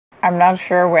I'm not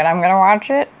sure when I'm gonna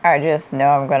watch it. I just know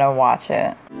I'm gonna watch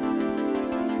it.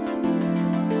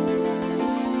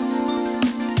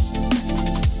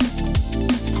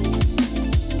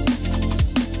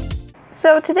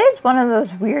 So today's one of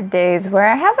those weird days where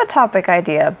I have a topic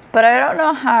idea, but I don't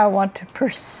know how I want to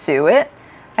pursue it.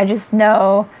 I just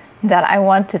know that I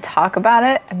want to talk about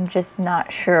it. I'm just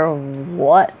not sure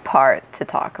what part to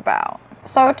talk about.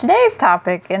 So today's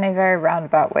topic, in a very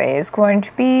roundabout way, is going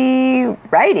to be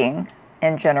writing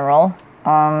in general.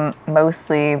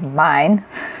 Mostly mine,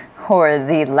 or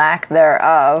the lack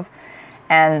thereof,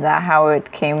 and how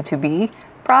it came to be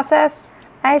process,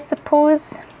 I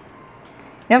suppose.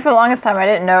 You know, for the longest time I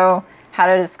didn't know how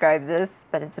to describe this,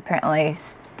 but it's apparently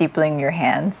steepling your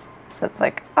hands. So it's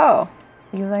like, oh,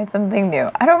 you learned something new.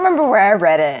 I don't remember where I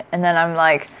read it, and then I'm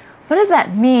like, what does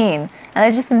that mean? And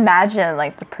I just imagined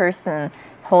like the person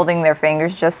holding their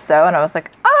fingers just so, and I was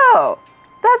like, oh,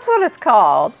 that's what it's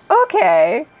called.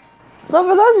 Okay. So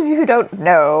for those of you who don't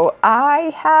know,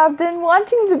 I have been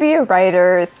wanting to be a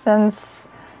writer since,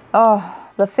 the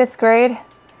 5th grade.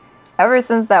 Ever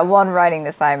since that one writing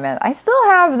assignment. I still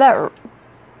have that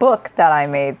book that I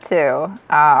made too.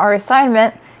 Our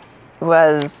assignment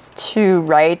was to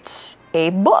write a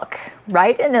book.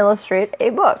 Write and illustrate a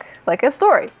book, like a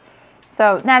story.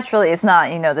 So naturally it's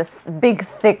not, this big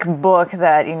thick book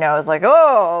that, is like,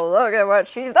 oh, look at what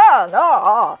she's done.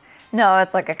 Oh. No,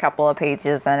 it's like a couple of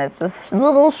pages, and it's this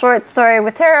little short story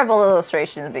with terrible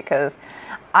illustrations because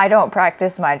I don't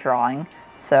practice my drawing.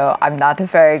 So I'm not a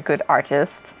very good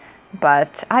artist.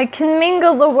 But I can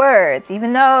mingle the words,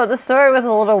 even though the story was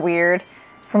a little weird.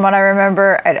 From what I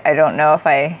remember, I don't know if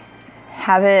I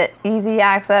have it easy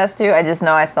access to. I just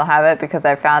know I still have it because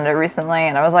I found it recently,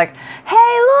 and I was like,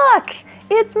 hey, look!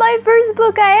 It's my first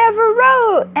book I ever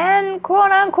wrote, and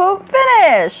quote-unquote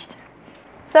finished!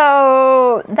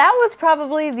 So that was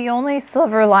probably the only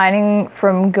silver lining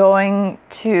from going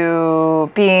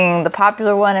to being the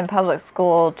popular one in public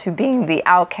school to being the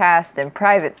outcast in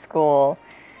private school.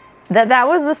 That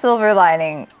was the silver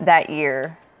lining that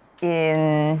year,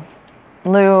 in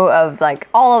lieu of like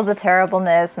all of the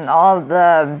terribleness and all of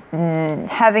the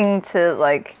having to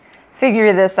like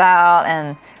figure this out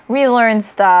and relearn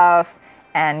stuff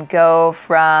and go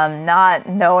from not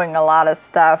knowing a lot of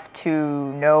stuff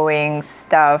to knowing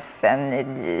stuff. And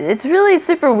it's really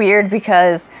super weird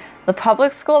because the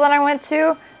public school that I went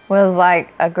to was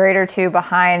like a grade or two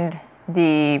behind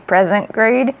the present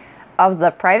grade of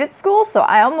the private school, so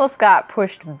I almost got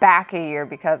pushed back a year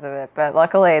because of it, but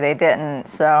luckily they didn't,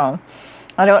 so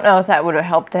I don't know if that would have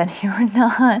helped any or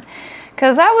not,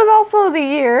 because that was also the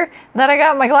year that I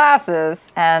got my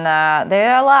glasses, and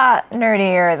they're a lot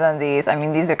nerdier than these. I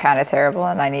mean, these are kind of terrible,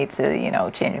 and I need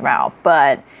to, change them out,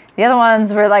 but the other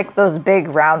ones were like those big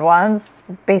round ones,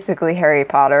 basically Harry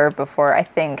Potter, before I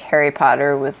think Harry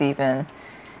Potter was even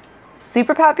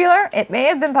super popular. It may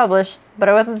have been published, but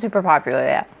it wasn't super popular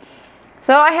yet.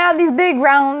 So I had these big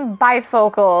round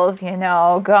bifocals,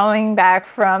 going back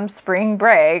from spring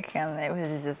break, and it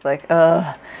was just like,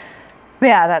 ugh.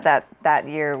 Yeah, that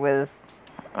year was,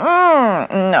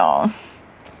 no.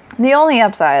 The only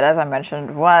upside, as I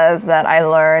mentioned, was that I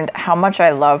learned how much I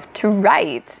love to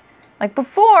write. Like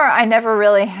before, I never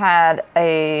really had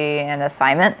an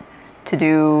assignment to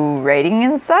do writing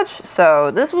and such, so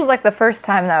this was like the first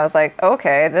time that I was like,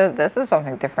 okay, this is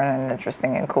something different and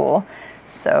interesting and cool.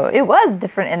 So it was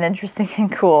different and interesting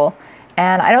and cool.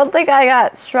 And I don't think I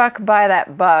got struck by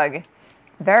that bug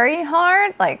very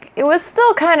hard. Like, it was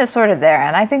still kind of sort of there.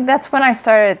 And I think that's when I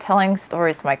started telling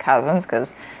stories to my cousins,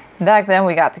 because back then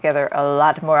we got together a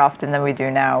lot more often than we do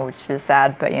now, which is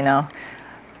sad, but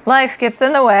life gets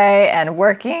in the way, and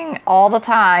working all the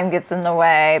time gets in the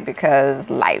way because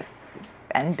life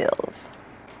and bills.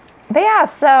 But yeah,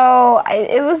 so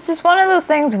it was just one of those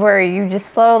things where you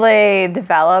just slowly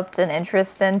developed an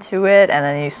interest into it, and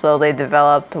then you slowly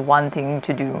developed wanting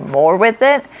to do more with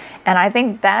it. And I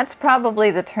think that's probably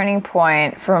the turning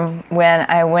point from when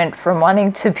I went from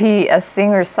wanting to be a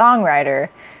singer-songwriter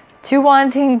to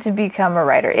wanting to become a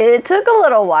writer. It took a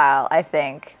little while, I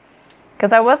think,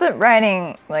 because I wasn't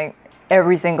writing like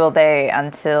every single day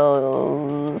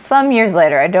until some years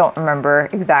later. I don't remember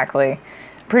exactly.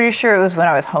 Pretty sure it was when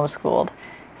I was homeschooled,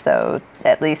 so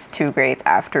at least 2 grades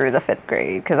after the 5th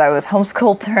grade, because I was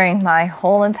homeschooled during my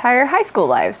whole entire high school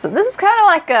life. So this is kind of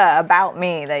like about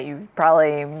me that you've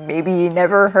probably maybe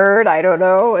never heard. I don't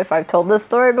know if I've told this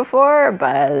story before,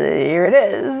 but here it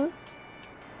is.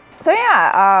 So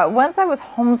yeah, once I was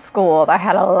homeschooled, I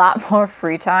had a lot more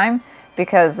free time,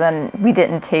 because then we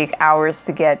didn't take hours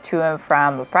to get to and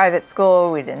from a private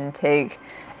school. We didn't take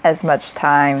as much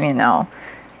time,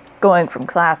 going from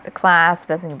class to class,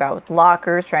 messing about with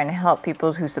lockers, trying to help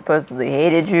people who supposedly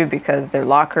hated you because their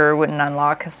locker wouldn't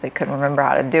unlock because they couldn't remember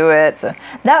how to do it. So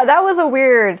that was a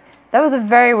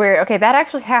very weird, okay, that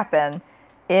actually happened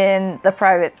in the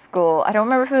private school. I don't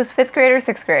remember if it was 5th grade or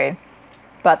 6th grade,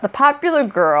 but the popular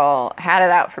girl had it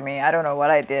out for me. I don't know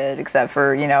what I did except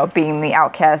for, you know, being the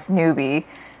outcast newbie.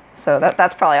 So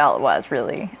that's probably all it was,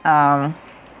 really.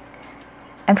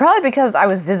 And probably because I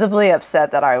was visibly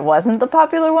upset that I wasn't the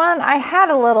popular one, I had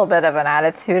a little bit of an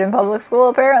attitude in public school,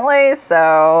 apparently.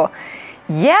 So,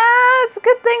 yeah, it's a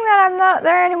good thing that I'm not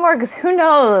there anymore, because who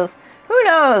knows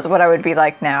what I would be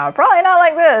like now. Probably not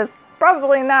like this.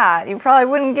 Probably not. You probably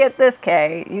wouldn't get this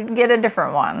K. You'd get a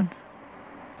different one.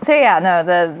 So yeah,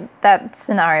 no, that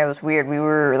scenario was weird. We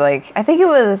were like, I think it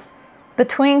was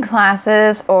between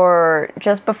classes or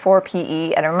just before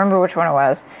PE. I don't remember which one it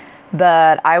was.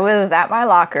 But I was at my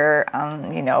locker,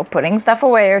 you know, putting stuff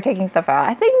away or taking stuff out.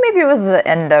 I think maybe it was the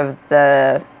end of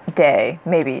the day.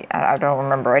 Maybe. I don't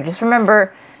remember. I just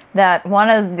remember that one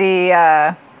of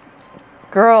the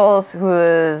girls who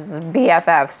was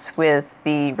BFFs with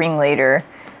the ringleader,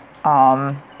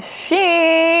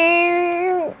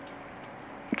 she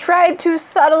tried to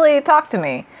subtly talk to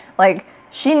me. Like,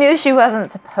 she knew she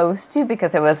wasn't supposed to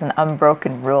because it was an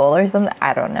unbroken rule or something.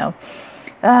 I don't know.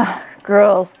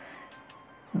 Girls.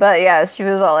 But yeah, she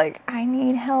was all like, I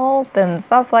need help and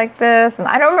stuff like this. And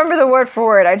I don't remember the word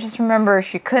for it. I just remember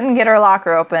she couldn't get her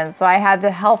locker open. So I had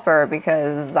to help her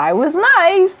because I was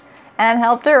nice and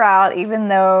helped her out, even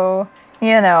though,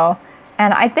 you know.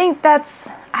 And I think that's,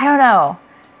 I don't know.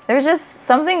 There's just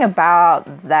something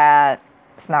about that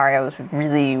scenario was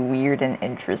really weird and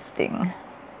interesting.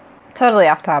 Totally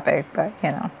off topic, but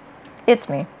you know, it's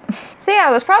me. So yeah,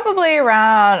 it was probably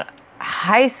around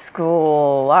high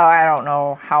school. Oh, I don't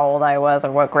know how old I was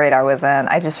or what grade I was in.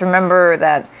 I just remember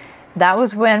that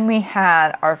was when we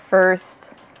had our first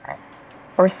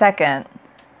or second,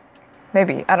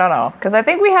 maybe, I don't know, because I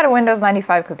think we had a Windows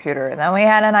 95 computer, and then we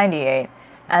had a 98,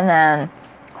 and then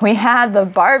we had the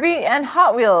Barbie and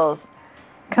Hot Wheels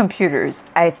computers,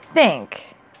 I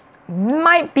think.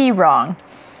 Might be wrong.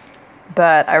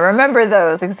 But I remember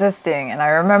those existing, and I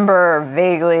remember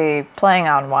vaguely playing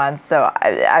on one, so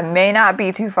I may not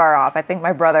be too far off. I think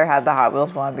my brother had the Hot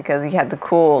Wheels one because he had the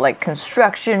cool, like,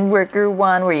 construction worker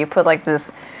one where you put, like, the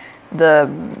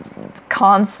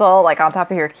console, like, on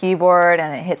top of your keyboard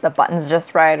and it hit the buttons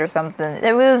just right or something.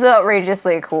 It was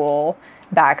outrageously cool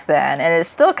back then, and it's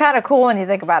still kind of cool when you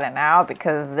think about it now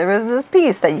because there was this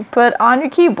piece that you put on your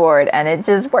keyboard and it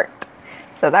just worked.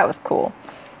 So that was cool.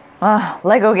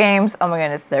 Lego games. Oh my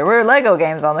goodness, there were Lego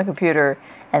games on the computer,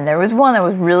 and there was one that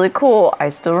was really cool. I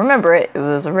still remember it. It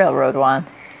was a railroad one.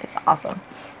 It was awesome.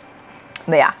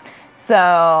 But yeah,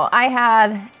 so I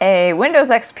had a Windows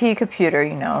XP computer,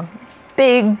 you know,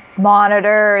 big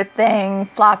monitor thing,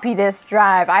 floppy disk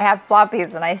drive. I have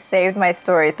floppies, and I saved my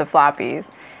stories to floppies.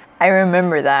 I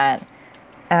remember that.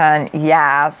 And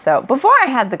yeah, so before I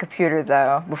had the computer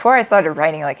though, before I started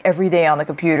writing like every day on the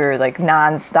computer, like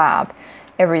non-stop,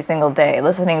 every single day,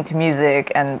 listening to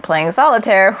music and playing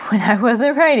solitaire when I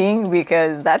wasn't writing,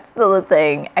 because that's still a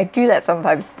thing. I do that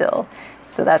sometimes still,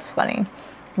 so that's funny.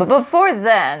 But before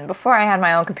then, before I had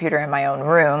my own computer in my own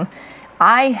room,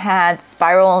 I had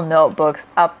spiral notebooks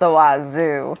up the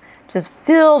wazoo, just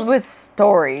filled with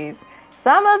stories.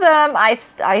 Some of them, I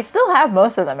still have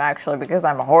most of them actually, because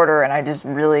I'm a hoarder and I just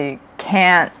really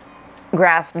can't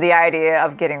grasp the idea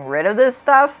of getting rid of this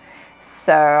stuff,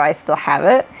 so I still have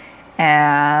it.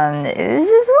 And it's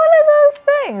just one of those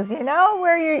things, you know,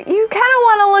 where you kind of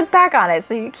want to look back on it.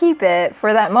 So you keep it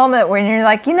for that moment when you're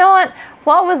like, you know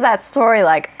what was that story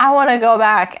like? I want to go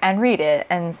back and read it.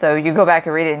 And so you go back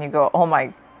and read it and you go, oh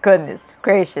my goodness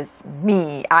gracious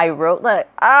me, I wrote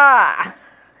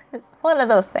it's one of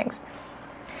those things.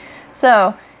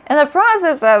 So in the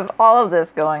process of all of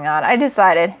this going on, I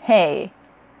decided, hey,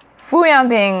 Fuyang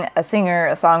being a singer,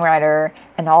 a songwriter,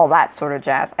 and all that sort of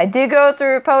jazz. I did go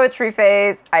through a poetry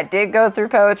phase. I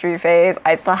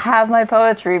still have my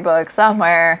poetry book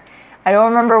somewhere. I don't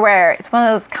remember where. It's one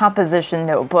of those composition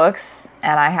notebooks,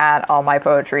 and I had all my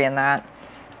poetry in that.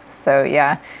 So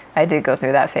yeah, I did go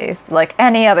through that phase. Like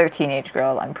any other teenage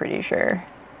girl, I'm pretty sure.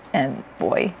 And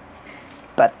boy.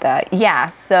 But yeah,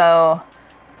 so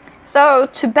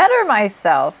to better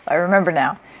myself, I remember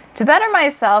now. To better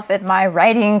myself in my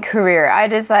writing career, I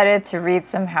decided to read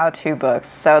some how-to books.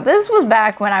 So this was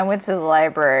back when I went to the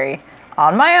library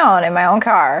on my own, in my own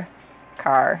car.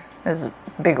 This is a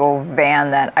big old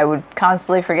van that I would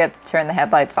constantly forget to turn the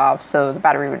headlights off so the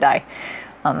battery would die.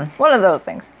 One of those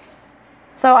things.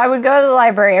 So I would go to the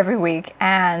library every week,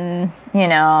 and, you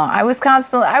know, I was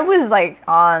like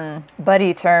on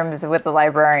buddy terms with the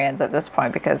librarians at this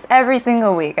point, because every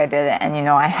single week I did it. And, you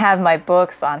know, I have my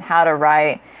books on how to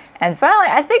write. And finally,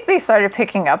 I think they started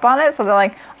picking up on it. So they're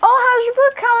like, oh, how's your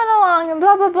book coming along? And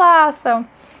blah, blah, blah. So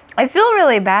I feel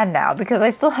really bad now because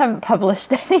I still haven't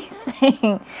published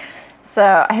anything.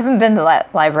 So I haven't been to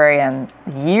that library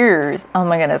in years. Oh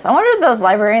my goodness. I wonder if those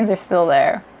librarians are still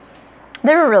there.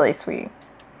 They were really sweet.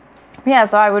 Yeah,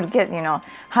 so I would get, you know,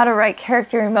 how to write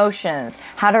character emotions,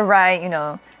 how to write, you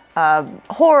know,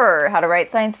 horror, how to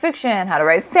write science fiction, how to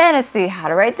write fantasy, how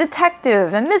to write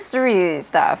detective and mystery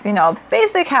stuff, you know,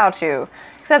 basic how-to.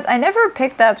 Except I never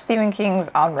picked up Stephen King's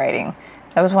on writing.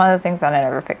 That was one of the things that I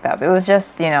never picked up. It was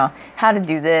just, you know, how to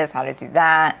do this, how to do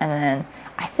that. And then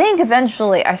I think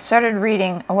eventually I started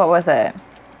reading, what was it?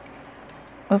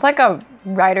 It was like a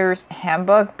writer's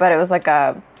handbook, but it was like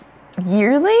a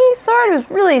yearly sort. It was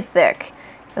really thick.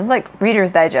 It was like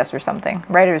Reader's Digest or something.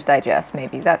 Writer's Digest,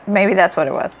 maybe that's what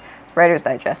it was. Writer's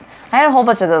Digest. I had a whole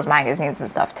bunch of those magazines and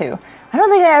stuff too. I don't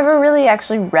think I ever really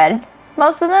actually read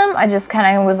most of them. I just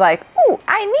kind of was like, ooh,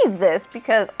 I need this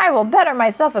because I will better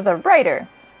myself as a writer.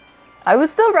 I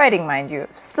was still writing, mind you.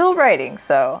 Still writing,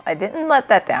 so I didn't let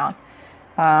that down.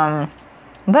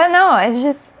 But no, it's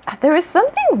just, there was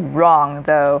something wrong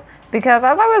though. Because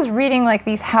as I was reading like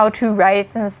these how-to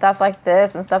writes and stuff like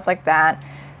this and stuff like that,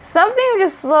 something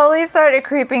just slowly started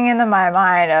creeping into my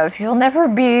mind of, you'll never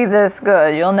be this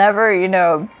good. You'll never, you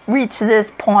know, reach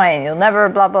this point. You'll never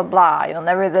blah, blah, blah. You'll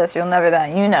never this, you'll never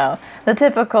that. You know, the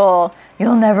typical,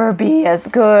 you'll never be as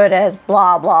good as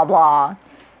blah, blah, blah.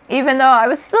 Even though I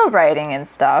was still writing and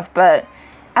stuff, but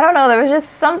I don't know, there was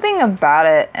just something about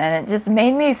it and it just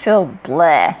made me feel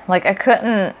bleh. Like I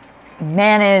couldn't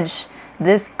manage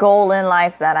this goal in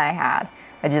life that I had.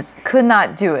 I just could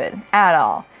not do it at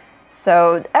all.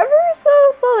 So ever so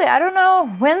slowly, I don't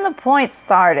know when the point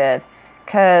started,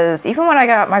 because even when I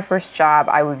got my first job,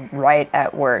 I would write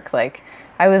at work. Like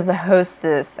I was the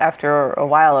hostess after a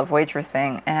while of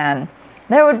waitressing, and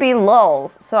there would be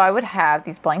lulls. So I would have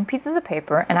these blank pieces of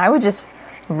paper and I would just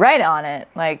write on it,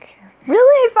 like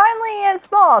really finely and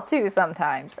small too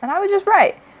sometimes. And I would just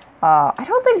write. I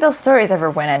don't think those stories ever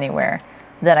went anywhere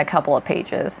than a couple of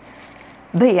pages.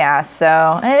 But yeah,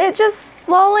 so it just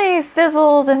slowly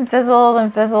fizzled and fizzled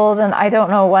and fizzled, and I don't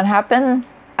know what happened.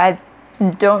 I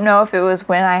don't know if it was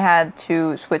when I had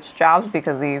to switch jobs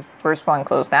because the first one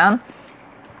closed down,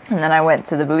 and then I went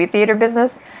to the movie theater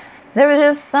business. There was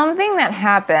just something that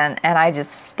happened, and I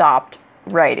just stopped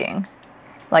writing.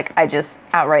 Like, I just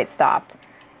outright stopped.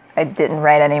 I didn't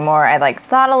write anymore. I like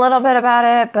thought a little bit about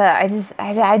it, but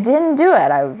I didn't do it.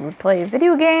 I would play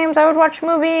video games, I would watch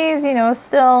movies, you know,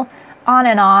 still on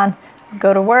and on,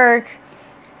 go to work.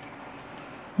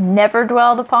 Never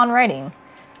dwelled upon writing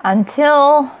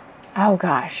until, oh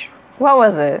gosh, what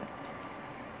was it?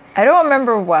 I don't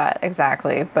remember what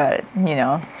exactly, but you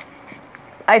know,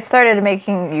 I started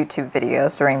making YouTube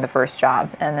videos during the first job,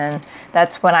 and then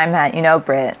that's when I met, you know,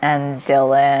 Britt and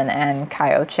Dylan and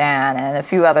Kyo-chan and a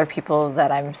few other people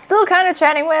that I'm still kind of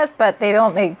chatting with, but they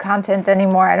don't make content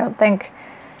anymore, I don't think.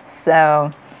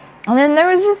 So, and then there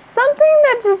was just something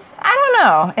that just, I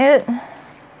don't know,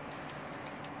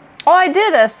 I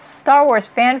did a Star Wars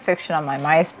fan fiction on my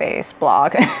MySpace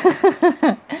blog.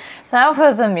 That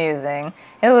was amusing.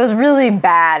 It was really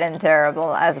bad and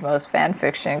terrible, as most fan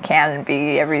fiction can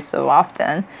be every so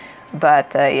often.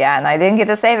 But yeah, and I didn't get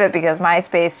to save it because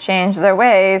MySpace changed their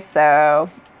ways, so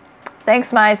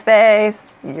thanks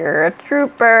MySpace, you're a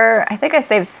trooper. I think I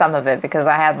saved some of it because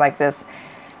I had like this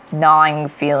gnawing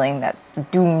feeling that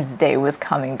doomsday was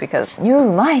coming because new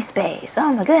MySpace,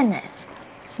 oh my goodness.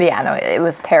 But yeah, no, it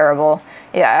was terrible.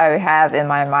 Yeah, I have in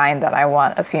my mind that I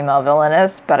want a female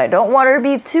villainess, but I don't want her to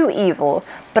be too evil,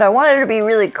 but I want her to be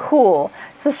really cool.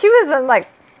 So she was in like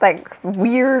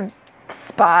weird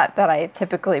spot that I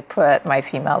typically put my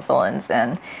female villains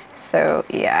in. So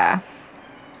yeah.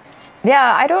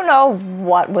 Yeah, I don't know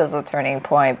what was the turning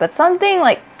point, but something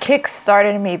like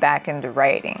kick-started me back into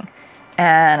writing.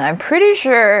 And I'm pretty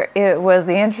sure it was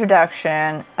the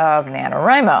introduction of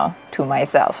NaNoWriMo to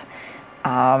myself.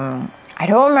 I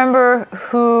don't remember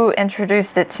who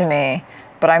introduced it to me,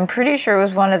 but I'm pretty sure it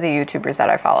was one of the YouTubers that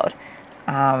I followed.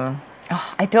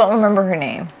 I don't remember her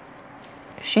name.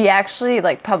 She actually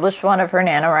like published one of her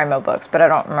NaNoWriMo books, but I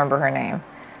don't remember her name.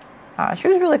 She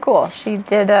was really cool. She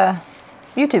did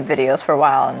YouTube videos for a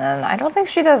while, and then I don't think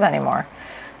she does anymore.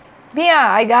 But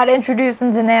yeah, I got introduced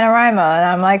into NaNoWriMo, and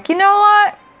I'm like, you know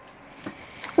what?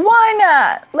 Why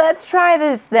not? Let's try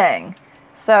this thing.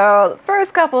 So the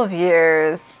first couple of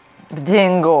years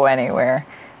didn't go anywhere.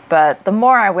 But the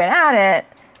more I went at it,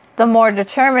 the more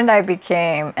determined I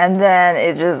became, and then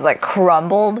it just like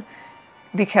crumbled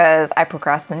because I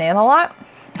procrastinate a lot.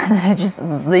 And I just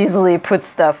lazily put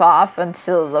stuff off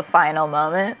until the final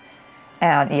moment.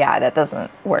 And yeah, that doesn't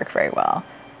work very well.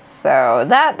 So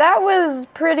that was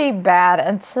pretty bad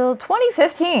until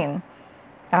 2015,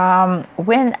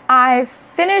 when I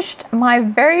finished my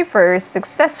very first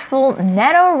successful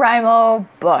NaNoWriMo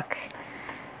book.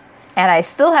 And I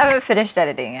still haven't finished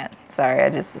editing it. Sorry, I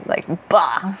just like,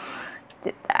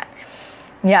 did that.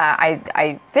 Yeah,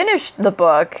 I finished the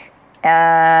book.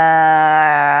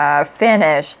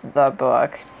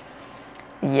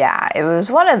 Yeah, it was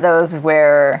one of those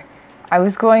where I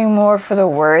was going more for the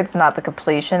words, not the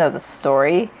completion of the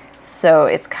story. So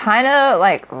it's kind of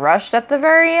like rushed at the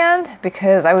very end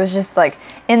because I was just like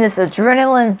in this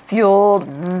adrenaline-fueled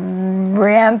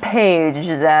rampage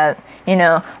that, you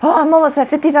know, oh, I'm almost at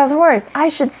 50,000 words. I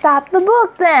should stop the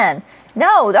book then.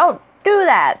 No, don't do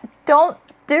that. Don't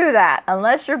do that.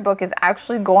 Unless your book is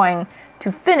actually going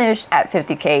to finish at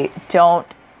 50K, don't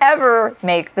ever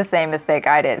make the same mistake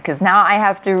I did, because now I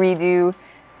have to redo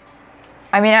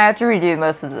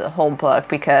most of the whole book,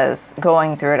 because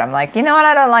going through it, I'm like, you know what,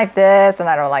 I don't like this, and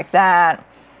I don't like that.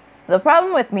 The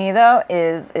problem with me, though,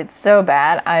 is it's so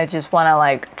bad, I just want to,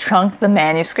 like, chunk the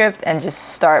manuscript and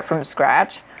just start from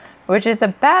scratch, which is a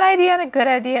bad idea and a good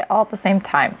idea all at the same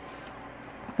time.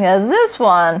 Because this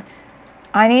one,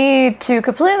 I need to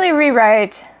completely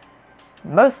rewrite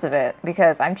most of it,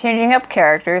 because I'm changing up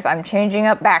characters, I'm changing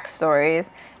up backstories,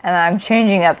 and I'm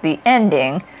changing up the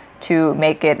ending to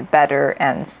make it better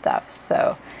and stuff.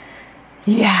 So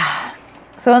yeah,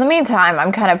 so in the meantime,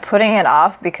 I'm kind of putting it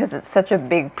off because it's such a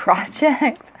big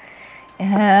project.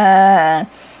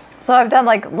 So I've done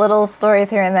like little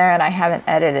stories here and there, and I haven't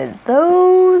edited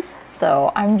those.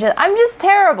 So I'm just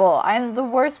terrible. I'm the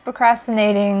worst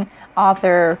procrastinating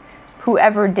author who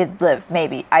ever did live.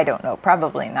 Maybe, I don't know,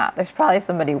 probably not. There's probably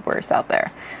somebody worse out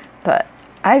there, but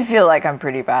I feel like I'm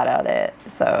pretty bad at it.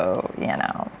 So, you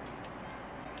know.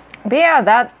 But yeah,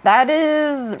 that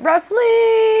is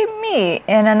roughly me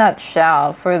in a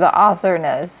nutshell for the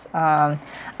authorness.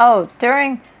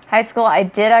 During high school, I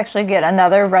did actually get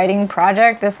another writing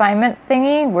project assignment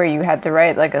thingy where you had to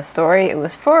write like a story. It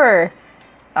was for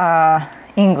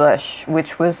English,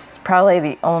 which was probably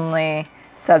the only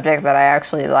subject that I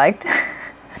actually liked.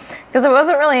 Because I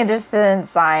wasn't really interested in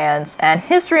science, and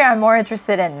history I'm more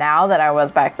interested in now than I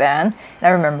was back then. And I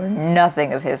remember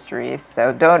nothing of history,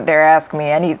 so don't dare ask me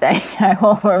anything. I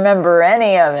won't remember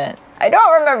any of it. I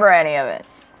don't remember any of it,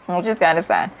 which is kind of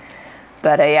sad.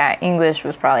 But yeah, English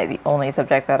was probably the only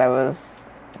subject that I was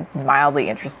mildly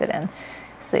interested in.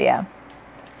 So yeah,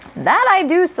 that I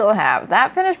do still have.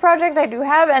 That finished project I do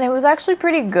have, and it was actually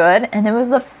pretty good. And it was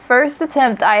the first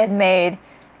attempt I had made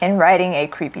in writing a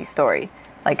creepy story.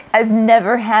 Like, I've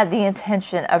never had the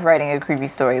intention of writing a creepy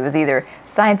story. It was either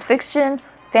science fiction,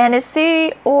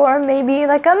 fantasy, or maybe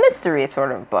like a mystery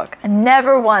sort of book. And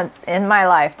never once in my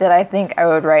life did I think I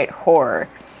would write horror.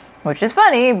 Which is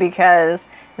funny because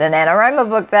the NaNoWriMo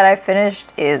book that I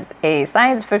finished is a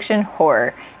science fiction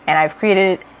horror. And I've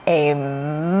created a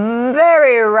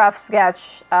very rough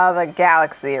sketch of a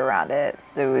galaxy around it.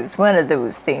 So it's one of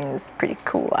those things. Pretty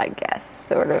cool, I guess.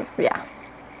 Sort of, yeah.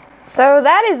 So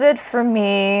that is it for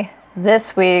me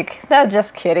this week. No,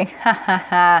 just kidding.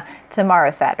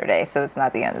 Tomorrow's Saturday, so it's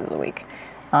not the end of the week.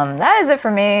 That is it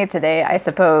for me today, I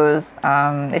suppose.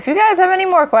 If you guys have any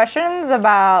more questions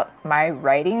about my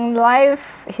writing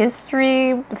life,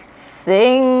 history,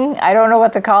 thing, I don't know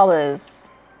what to call this.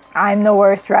 I'm the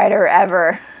worst writer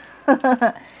ever.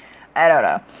 I don't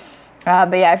know.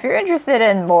 But yeah, if you're interested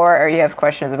in more or you have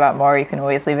questions about more, you can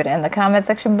always leave it in the comment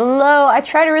section below. I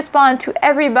try to respond to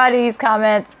everybody's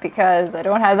comments because I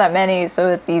don't have that many, so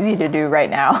it's easy to do right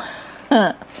now.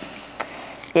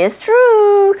 It's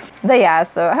true. But yeah,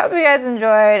 so I hope you guys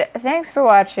enjoyed. Thanks for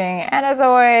watching, and as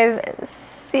always,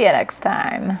 see you next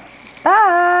time.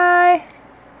 Bye!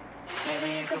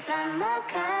 Maybe you could find more